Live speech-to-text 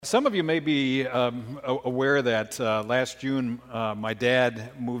Some of you may be aware that last June my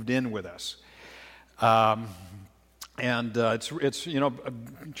dad moved in with us, and it's a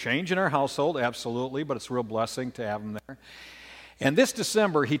change in our household, absolutely, but it's a real blessing to have him there. And this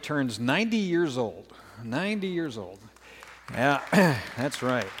December he turns 90 years old. 90 years old. Yeah, that's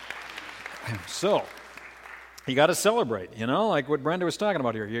right. So you got to celebrate, like what Brenda was talking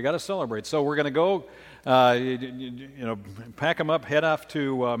about here. You got to celebrate. So we're going to go. Pack them up, head off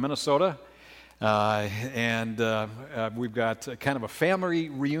to Minnesota, and we've got kind of a family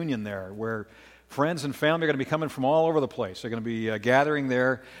reunion there where friends and family are going to be coming from all over the place. They're going to be gathering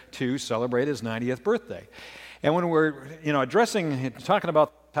there to celebrate his 90th birthday. And when we're, talking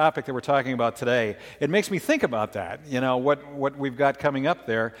about the topic that we're talking about today, it makes me think about that, what we've got coming up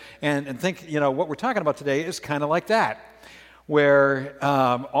there, and think, what we're talking about today is kind of like that. Where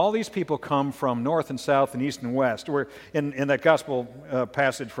all these people come from north and south and east and west. Where in that gospel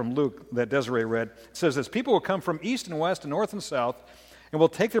passage from Luke that Desiree read, it says this: people will come from east and west and north and south and will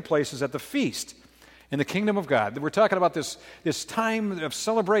take their places at the feast in the kingdom of God. We're talking about this time of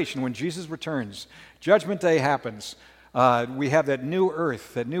celebration when Jesus returns. Judgment Day happens. We have that new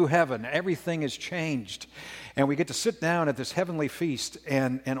earth, that new heaven. Everything is changed. And we get to sit down at this heavenly feast,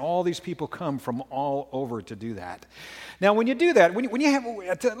 and all these people come from all over to do that. Now, when you do that,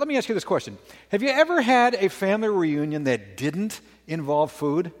 let me ask you this question. Have you ever had a family reunion that didn't involve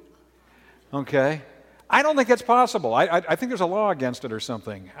food? Okay. I don't think that's possible. I think there's a law against it or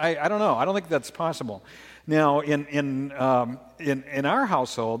something. I don't know. I don't think that's possible. Now, in our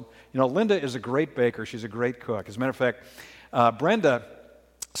household, Linda is a great baker. She's a great cook. As a matter of fact, Brenda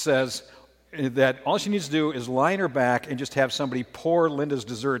says that all she needs to do is lie on her back and just have somebody pour Linda's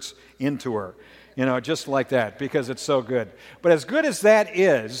desserts into her, just like that, because it's so good. But as good as that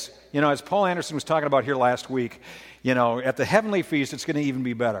is, as Paul Anderson was talking about here last week, at the heavenly feast, it's going to even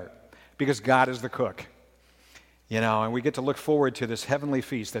be better because God is the cook, and we get to look forward to this heavenly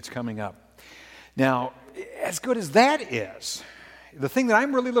feast that's coming up. Now, as good as that is, the thing that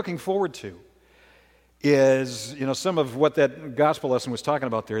I'm really looking forward to is, some of what that gospel lesson was talking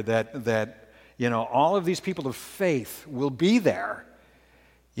about there, that all of these people of faith will be there.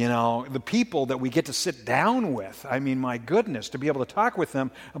 The people that we get to sit down with. I mean, my goodness, to be able to talk with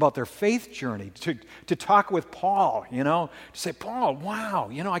them about their faith journey, to talk with Paul, to say, Paul, wow,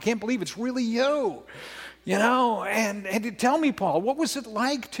 I can't believe it's really you. And to tell me, Paul, what was it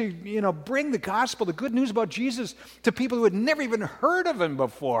like to, bring the gospel, the good news about Jesus to people who had never even heard of him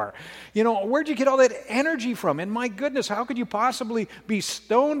before? Where'd you get all that energy from? And my goodness, how could you possibly be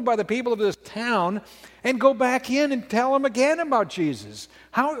stoned by the people of this town and go back in and tell them again about Jesus?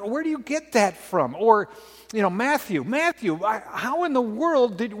 Where do you get that from? Or, Matthew, how in the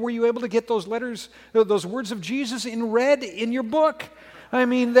world were you able to get those letters, those words of Jesus read in your book? I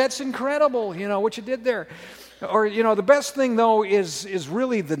mean, that's incredible, what you did there. Or, the best thing, though, is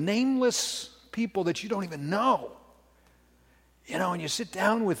really the nameless people that you don't even know. And you sit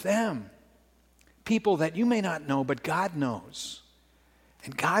down with them. People that you may not know, but God knows.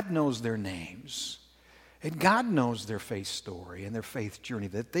 And God knows their names. And God knows their faith story and their faith journey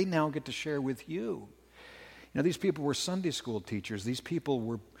that they now get to share with you. These people were Sunday school teachers. These people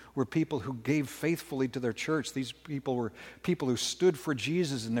were people who gave faithfully to their church. These people were people who stood for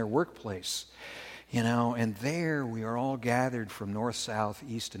Jesus in their workplace. And there we are all gathered from north, south,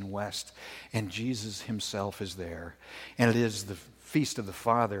 east, and west. And Jesus himself is there. And it is the feast of the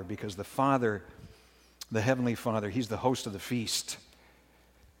Father, because the Father, the Heavenly Father, he's the host of the feast.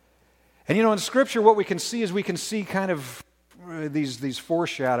 And in Scripture, what we can see is kind of these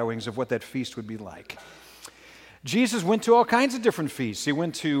foreshadowings of what that feast would be like. Jesus went to all kinds of different feasts. He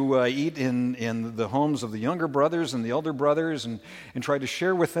went to eat in the homes of the younger brothers and the elder brothers and tried to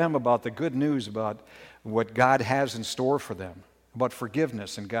share with them about the good news about what God has in store for them, about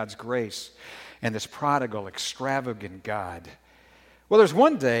forgiveness and God's grace and this prodigal, extravagant God. Well, there's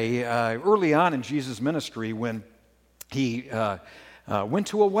one day early on in Jesus' ministry when he went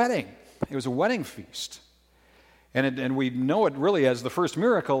to a wedding. It was a wedding feast. And we know it really as the first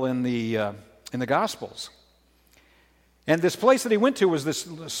miracle in the Gospels. And this place that he went to was this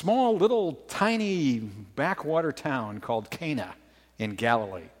small, little, tiny backwater town called Cana in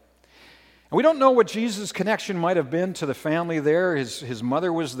Galilee. And we don't know what Jesus' connection might have been to the family there. His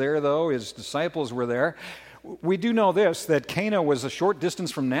mother was there, though. His disciples were there. We do know this, that Cana was a short distance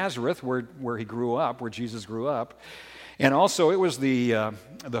from Nazareth, where he grew up, where Jesus grew up. And also it was the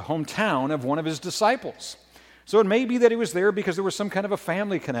hometown of one of his disciples. So it may be that he was there because there was some kind of a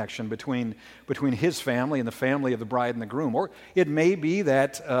family connection between his family and the family of the bride and the groom. Or it may be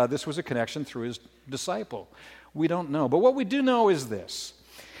that this was a connection through his disciple. We don't know. But what we do know is this,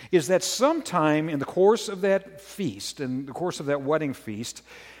 is that sometime in the course of that feast, in the course of that wedding feast,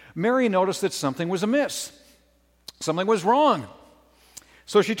 Mary noticed that something was amiss. Something was wrong.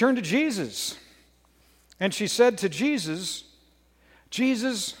 So she turned to Jesus, and she said to Jesus,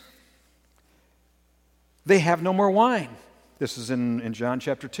 "Jesus, they have no more wine." This is in John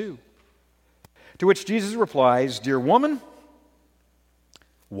chapter 2. To which Jesus replies, "Dear woman,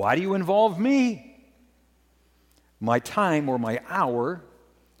 why do you involve me? My time or my hour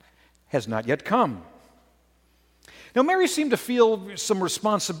has not yet come." Now, Mary seemed to feel some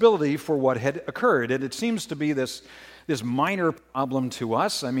responsibility for what had occurred, and it seems to be this minor problem to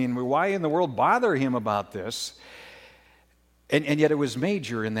us. I mean, why in the world bother him about this? And yet it was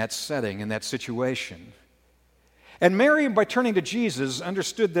major in that setting, in that situation. And Mary, by turning to Jesus,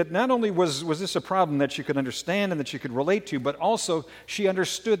 understood that not only was this a problem that she could understand and that she could relate to, but also she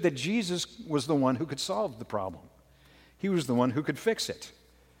understood that Jesus was the one who could solve the problem. He was the one who could fix it.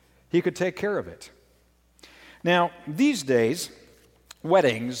 He could take care of it. Now, these days,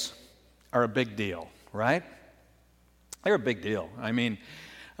 weddings are a big deal, right? They're a big deal. I mean,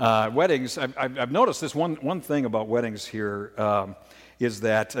 weddings, I've noticed this one thing about weddings here is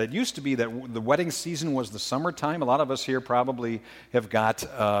that it used to be that the wedding season was the summertime. A lot of us here probably have got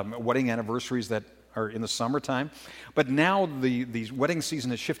wedding anniversaries that are in the summertime. But now the wedding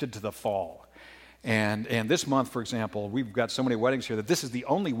season has shifted to the fall. And this month, for example, we've got so many weddings here that this is the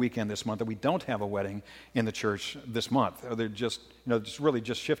only weekend this month that we don't have a wedding in the church this month. They're just really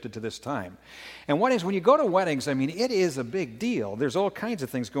just shifted to this time. And weddings, when you go to weddings, I mean, it is a big deal. There's all kinds of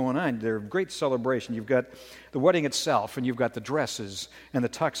things going on. They're a great celebration. You've got the wedding itself, and you've got the dresses and the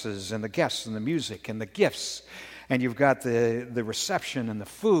tuxes and the guests and the music and the gifts. And you've got the reception and the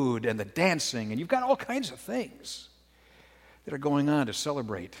food and the dancing, and you've got all kinds of things that are going on to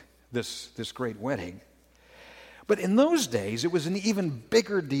celebrate this great wedding. But in those days, it was an even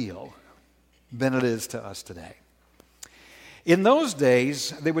bigger deal than it is to us today. In those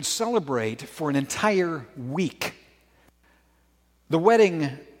days, they would celebrate for an entire week. The wedding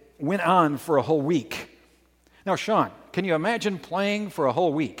went on for a whole week. Now, Sean, can you imagine playing for a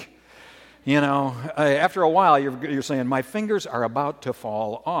whole week? You know, after a while, you're saying, my fingers are about to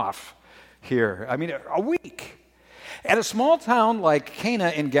fall off here. I mean, a week. At a small town like Cana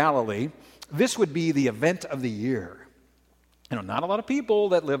in Galilee, this would be the event of the year. You know, not a lot of people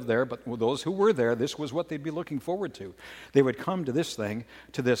that lived there, but those who were there, this was what they'd be looking forward to. They would come to this thing,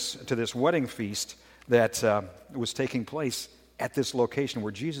 to this wedding feast that was taking place at this location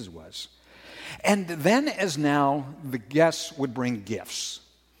where Jesus was. And then, as now, the guests would bring gifts.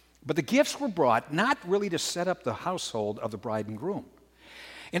 But the gifts were brought not really to set up the household of the bride and groom.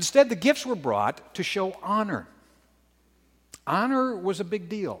 Instead, the gifts were brought to show honor. Honor was a big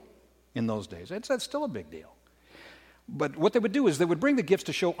deal in those days. That's still a big deal. But what they would do is they would bring the gifts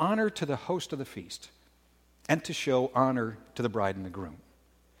to show honor to the host of the feast and to show honor to the bride and the groom.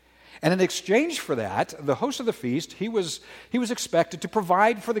 And in exchange for that, the host of the feast, he was expected to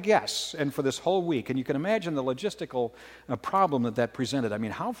provide for the guests and for this whole week. And you can imagine the logistical problem that presented. I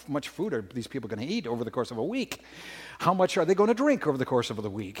mean, how much food are these people going to eat over the course of a week? How much are they going to drink over the course of the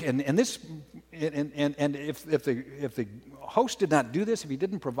week? And if the host did not do this, if he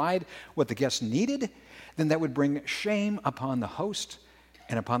didn't provide what the guests needed, then that would bring shame upon the host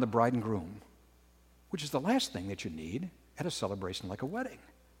and upon the bride and groom, which is the last thing that you need at a celebration like a wedding.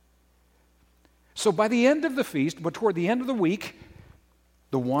 So by the end of the feast, but toward the end of the week,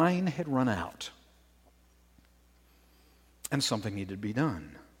 the wine had run out. And something needed to be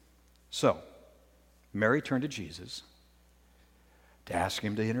done. So, Mary turned to Jesus to ask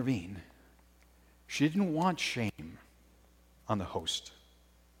him to intervene. She didn't want shame on the host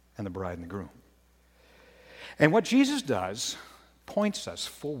and the bride and the groom. And what Jesus does points us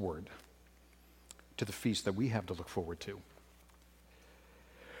forward to the feast that we have to look forward to.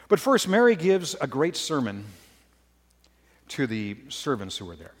 But first, Mary gives a great sermon to the servants who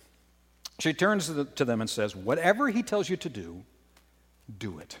were there. She turns to them and says, whatever he tells you to do,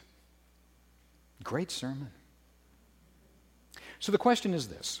 do it. Great sermon. So the question is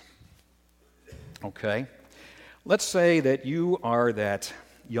this. Okay, let's say that you are that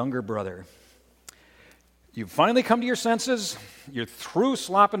younger brother. You've finally come to your senses. You're through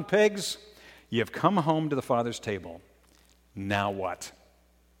slopping pigs. You've come home to the Father's table. Now what?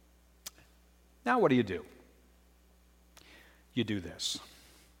 Now what do? You do this.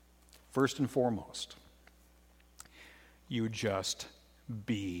 First and foremost, you just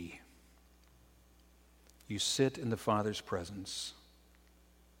be. You sit in the Father's presence.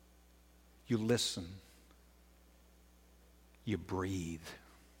 You listen. You breathe.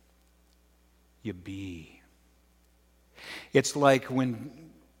 You be. It's like when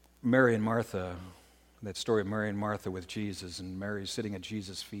Mary and Martha, that story of Mary and Martha with Jesus, and Mary sitting at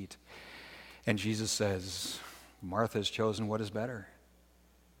Jesus' feet. And Jesus says, Martha has chosen what is better.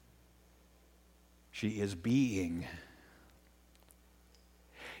 She is being.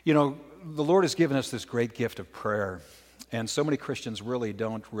 You know, the Lord has given us this great gift of prayer, and so many Christians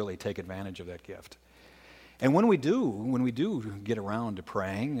don't take advantage of that gift. And when we do get around to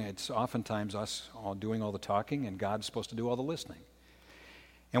praying, it's oftentimes us all doing all the talking, and God's supposed to do all the listening.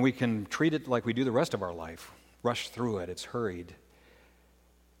 And we can treat it like we do the rest of our life, rush through it, it's hurried,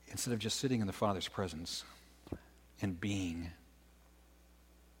 instead of just sitting in the Father's presence and being,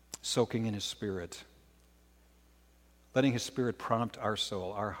 soaking in His Spirit, letting His Spirit prompt our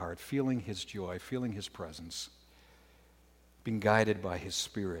soul, our heart, feeling His joy, feeling His presence, being guided by His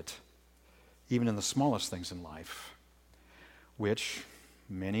Spirit, even in the smallest things in life, which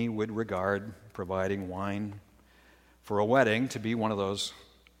many would regard providing wine for a wedding to be one of those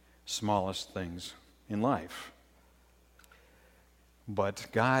smallest things in life. But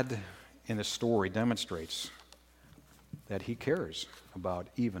God, in this story, demonstrates that He cares about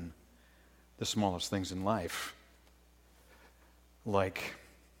even the smallest things in life, like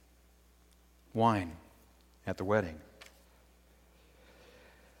wine at the wedding.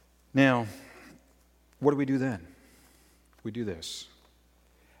 Now, what do we do then? We do this.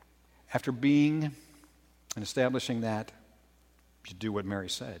 After being and establishing that, you do what Mary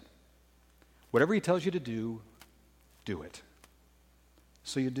said. Whatever He tells you to do, do it.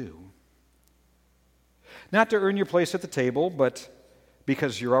 So you do. Not to earn your place at the table, but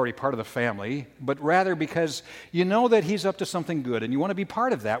because you're already part of the family, but rather because you know that He's up to something good and you want to be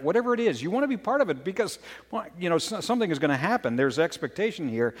part of that, whatever it is. You want to be part of it because, well, you know, something is going to happen. There's expectation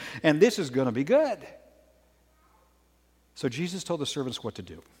here, and this is going to be good. So Jesus told the servants what to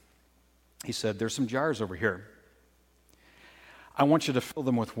do. He said, there's some jars over here. I want you to fill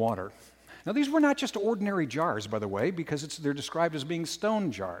them with water. Now, these were not just ordinary jars, by the way, because they're described as being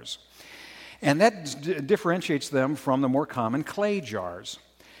stone jars. And that differentiates them from the more common clay jars.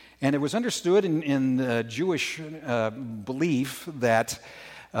 And it was understood in Jewish belief that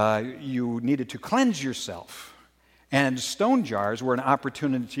you needed to cleanse yourself. And stone jars were an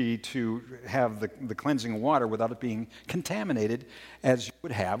opportunity to have the cleansing water without it being contaminated as you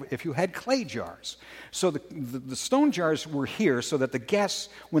would have if you had clay jars. So the stone jars were here so that the guests,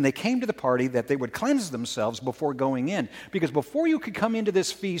 when they came to the party, that they would cleanse themselves before going in. Because before you could come into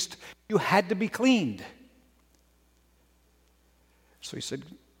this feast, you had to be cleaned. So He said,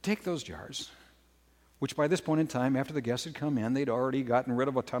 take those jars, which by this point in time, after the guests had come in, they'd already gotten rid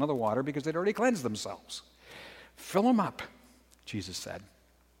of a ton of the water because they'd already cleansed themselves. Fill them up, Jesus said.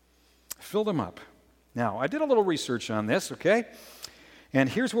 Fill them up. Now, I did a little research on this, okay? And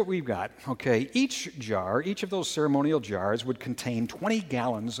here's what we've got, okay? Each of those ceremonial jars would contain 20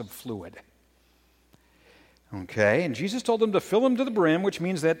 gallons of fluid. Okay, and Jesus told them to fill them to the brim, which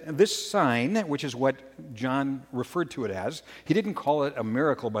means that this sign, which is what John referred to it as, he didn't call it a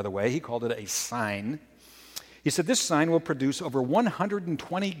miracle, by the way, he called it a sign. He said, this sign will produce over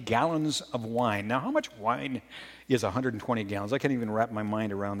 120 gallons of wine. Now, how much wine is 120 gallons? I can't even wrap my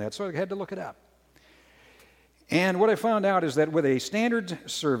mind around that, so I had to look it up. And what I found out is that with a standard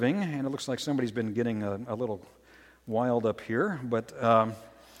serving, and it looks like somebody's been getting a little wild up here, but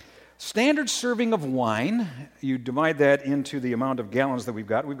standard serving of wine, you divide that into the amount of gallons that we've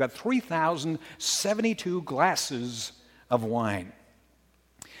got 3,072 glasses of wine.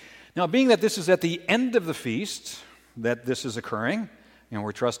 Now, being that this is at the end of the feast that this is occurring, and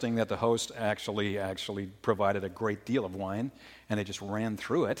we're trusting that the host actually provided a great deal of wine, and they just ran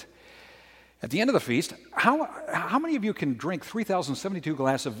through it. At the end of the feast, how many of you can drink 3,072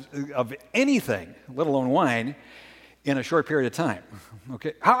 glasses of anything, let alone wine, in a short period of time?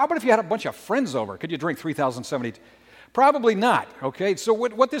 Okay. How about if you had a bunch of friends over? Could you drink 3,072? Probably not, okay? So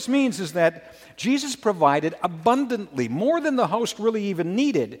what this means is that Jesus provided abundantly, more than the host really even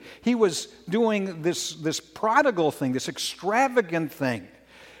needed. He was doing this prodigal thing, this extravagant thing,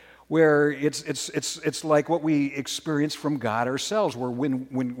 where it's like what we experience from God ourselves, where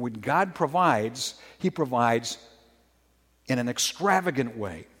when God provides, He provides in an extravagant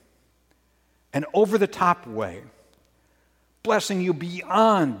way, an over-the-top way, blessing you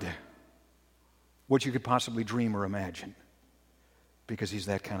beyond what you could possibly dream or imagine, because He's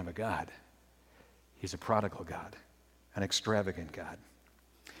that kind of a God. He's a prodigal God, an extravagant God.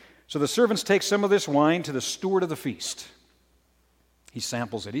 So the servants take some of this wine to the steward of the feast. He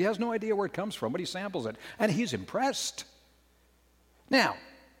samples it. He has no idea where it comes from, but he samples it, and he's impressed. Now,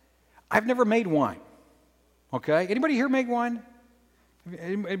 I've never made wine, okay? Anybody here make wine?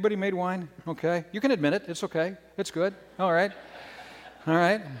 Anybody made wine? Okay. You can admit it. It's okay. It's good. All right. All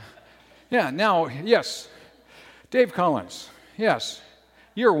right? Yeah, now, yes, Dave Collins, yes,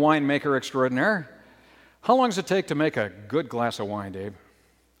 you're a winemaker extraordinaire. How long does it take to make a good glass of wine, Dave?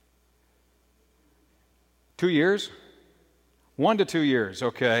 2 years? 1 to 2 years,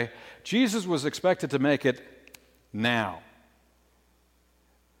 okay. Jesus was expected to make it now.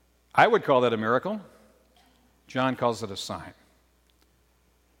 I would call that a miracle. John calls it a sign.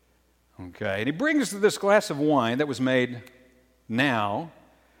 Okay, and he brings this glass of wine that was made now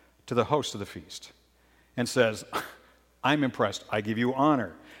to the host of the feast and says, I'm impressed. I give you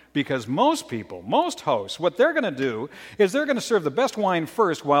honor. Because most people, most hosts, what they're going to do is they're going to serve the best wine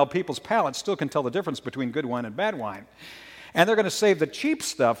first while people's palates still can tell the difference between good wine and bad wine. And they're going to save the cheap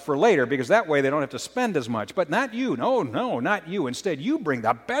stuff for later because that way they don't have to spend as much. But not you. No, not you. Instead, you bring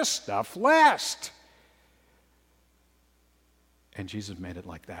the best stuff last. And Jesus made it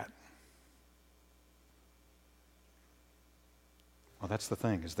like that. Well, that's the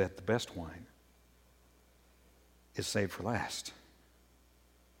thing, is that the best wine is saved for last.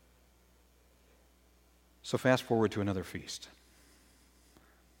 So fast forward to another feast.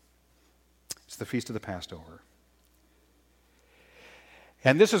 It's the Feast of the Passover.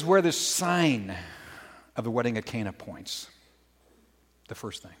 And this is where this sign of the wedding at Cana points. The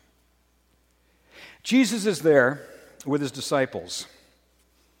first thing. Jesus is there with his disciples.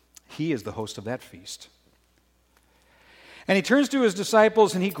 He is the host of that feast. And he turns to his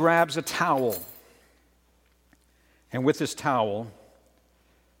disciples and he grabs a towel. And with this towel,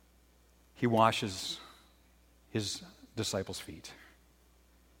 he washes his disciples' feet.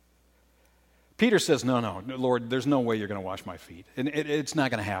 Peter says, no, Lord, there's no way you're going to wash my feet. And it's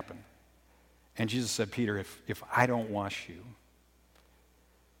not going to happen. And Jesus said, Peter, if I don't wash you,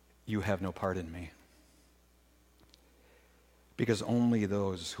 you have no part in me. Because only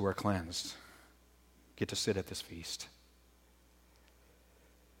those who are cleansed get to sit at this feast.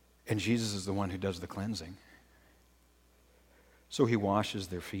 And Jesus is the one who does the cleansing. So he washes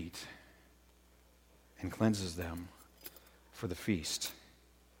their feet and cleanses them for the feast.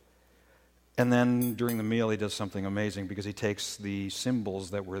 And then during the meal, he does something amazing because he takes the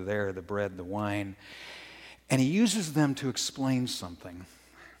symbols that were there, the bread, the wine, and he uses them to explain something.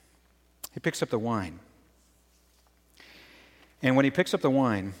 He picks up the wine. And when he picks up the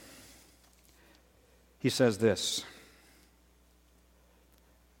wine, he says this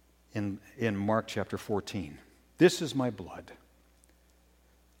in Mark chapter 14. This is my blood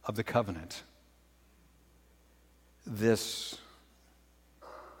of the covenant. This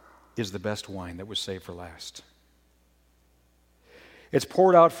is the best wine that was saved for last. It's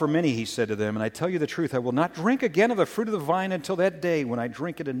poured out for many, he said to them, and I tell you the truth, I will not drink again of the fruit of the vine until that day when I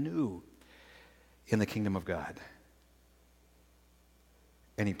drink it anew in the kingdom of God.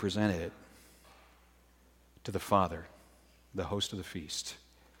 And he presented it to the Father, the host of the feast,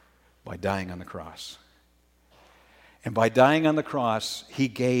 by dying on the cross. And by dying on the cross, he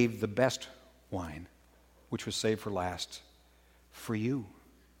gave the best wine, which was saved for last, for you,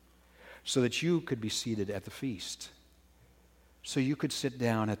 so that you could be seated at the feast. So you could sit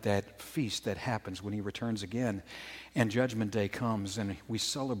down at that feast that happens when he returns again, and Judgment Day comes, and we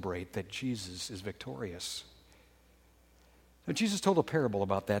celebrate that Jesus is victorious. So Jesus told a parable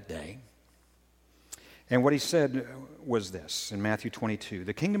about that day. And what he said was this in Matthew 22,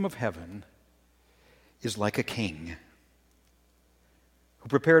 the kingdom of heaven is like a king who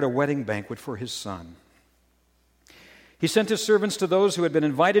prepared a wedding banquet for his son. He sent his servants to those who had been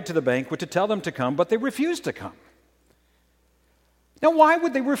invited to the banquet to tell them to come, but they refused to come. Now, why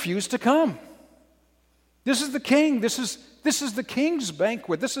would they refuse to come? This is the king. This is the king's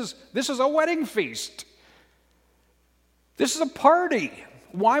banquet. This is a wedding feast. This is a party.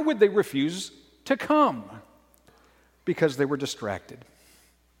 Why would they refuse to come? Because they were distracted.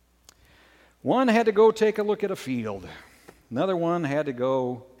 One had to go take a look at a field. Another one had to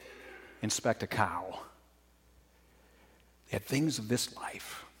go inspect a cow. They had things of this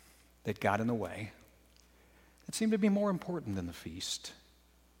life that got in the way that seemed to be more important than the feast.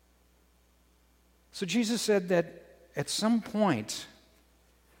 So Jesus said that at some point,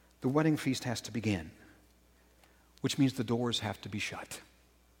 the wedding feast has to begin, which means the doors have to be shut.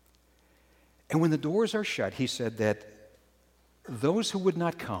 And when the doors are shut, he said that those who would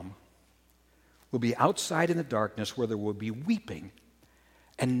not come will be outside in the darkness where there will be weeping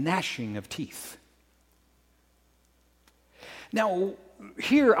and gnashing of teeth. Now,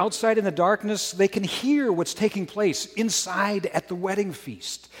 here outside in the darkness, they can hear what's taking place inside at the wedding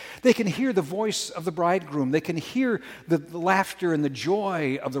feast. They can hear the voice of the bridegroom. They can hear the laughter and the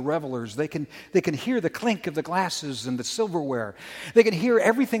joy of the revelers. They can hear the clink of the glasses and the silverware. They can hear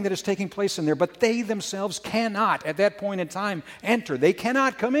everything that is taking place in there, but they themselves cannot, at that point in time, enter. They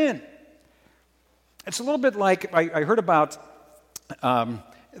cannot come in. It's a little bit like I heard about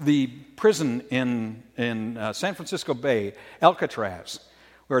the prison in San Francisco Bay, Alcatraz,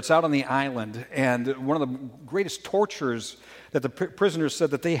 where it's out on the island. And one of the greatest tortures that the prisoners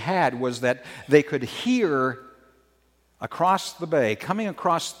said that they had was that they could hear across the bay, coming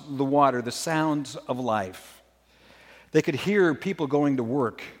across the water, the sounds of life. They could hear people going to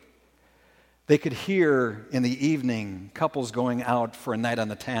work. They could hear in the evening couples going out for a night on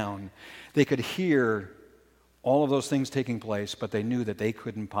the town. They could hear all of those things taking place, but they knew that they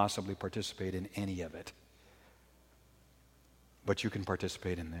couldn't possibly participate in any of it. But you can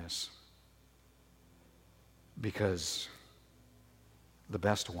participate in this, because the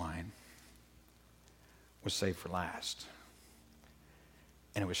best wine was saved for last,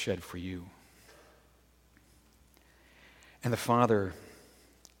 and it was shed for you. And the Father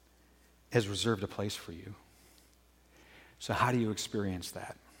has reserved a place for you. So how do you experience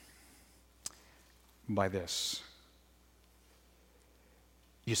that? By this.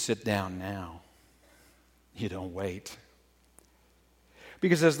 You sit down now. You don't wait.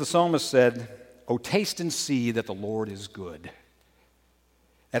 Because as the psalmist said, "Oh, taste and see that the Lord is good."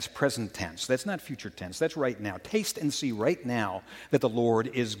 That's present tense. That's not future tense. That's right now. Taste and see right now that the Lord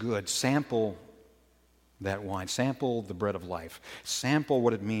is good. Sample that wine. Sample the bread of life. Sample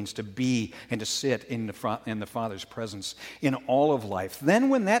what it means to be and to sit in the Father's presence in all of life. Then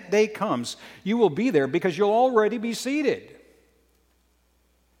when that day comes, you will be there because you'll already be seated.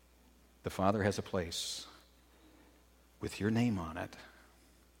 The Father has a place with your name on it,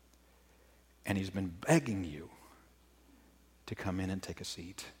 and He's been begging you to come in and take a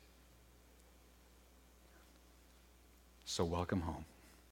seat. So welcome home.